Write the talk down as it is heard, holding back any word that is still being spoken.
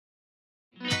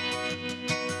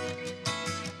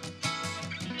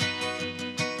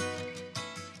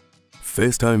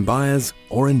First home buyers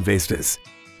or investors?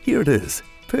 Here it is,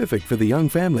 perfect for the young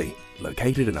family,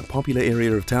 located in a popular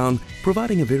area of town,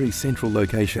 providing a very central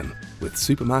location, with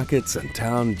supermarkets and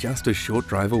town just a short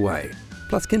drive away,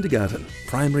 plus kindergarten,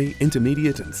 primary,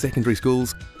 intermediate and secondary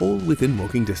schools, all within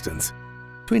walking distance.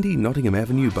 20 Nottingham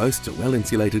Avenue boasts a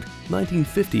well-insulated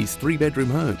 1950s three-bedroom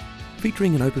home,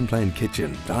 featuring an open-plan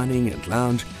kitchen, dining and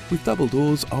lounge, with double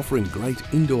doors offering great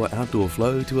indoor-outdoor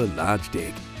flow to a large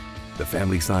deck. The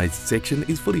family-sized section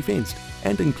is fully fenced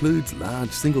and includes large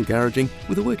single garaging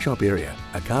with a workshop area,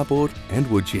 a carport and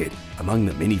woodshed. Among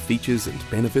the many features and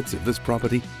benefits of this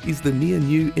property is the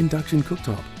near-new induction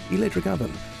cooktop, electric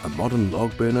oven, a modern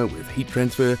log burner with heat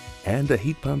transfer and a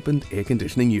heat pump and air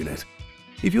conditioning unit.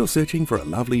 If you're searching for a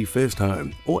lovely first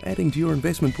home or adding to your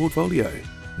investment portfolio,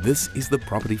 this is the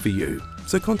property for you.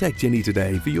 So contact Jenny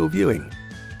today for your viewing.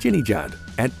 Jenny Judd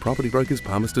at Property Brokers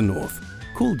Palmerston North.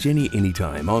 Call Jenny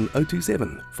anytime on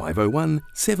 027 501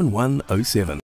 7107.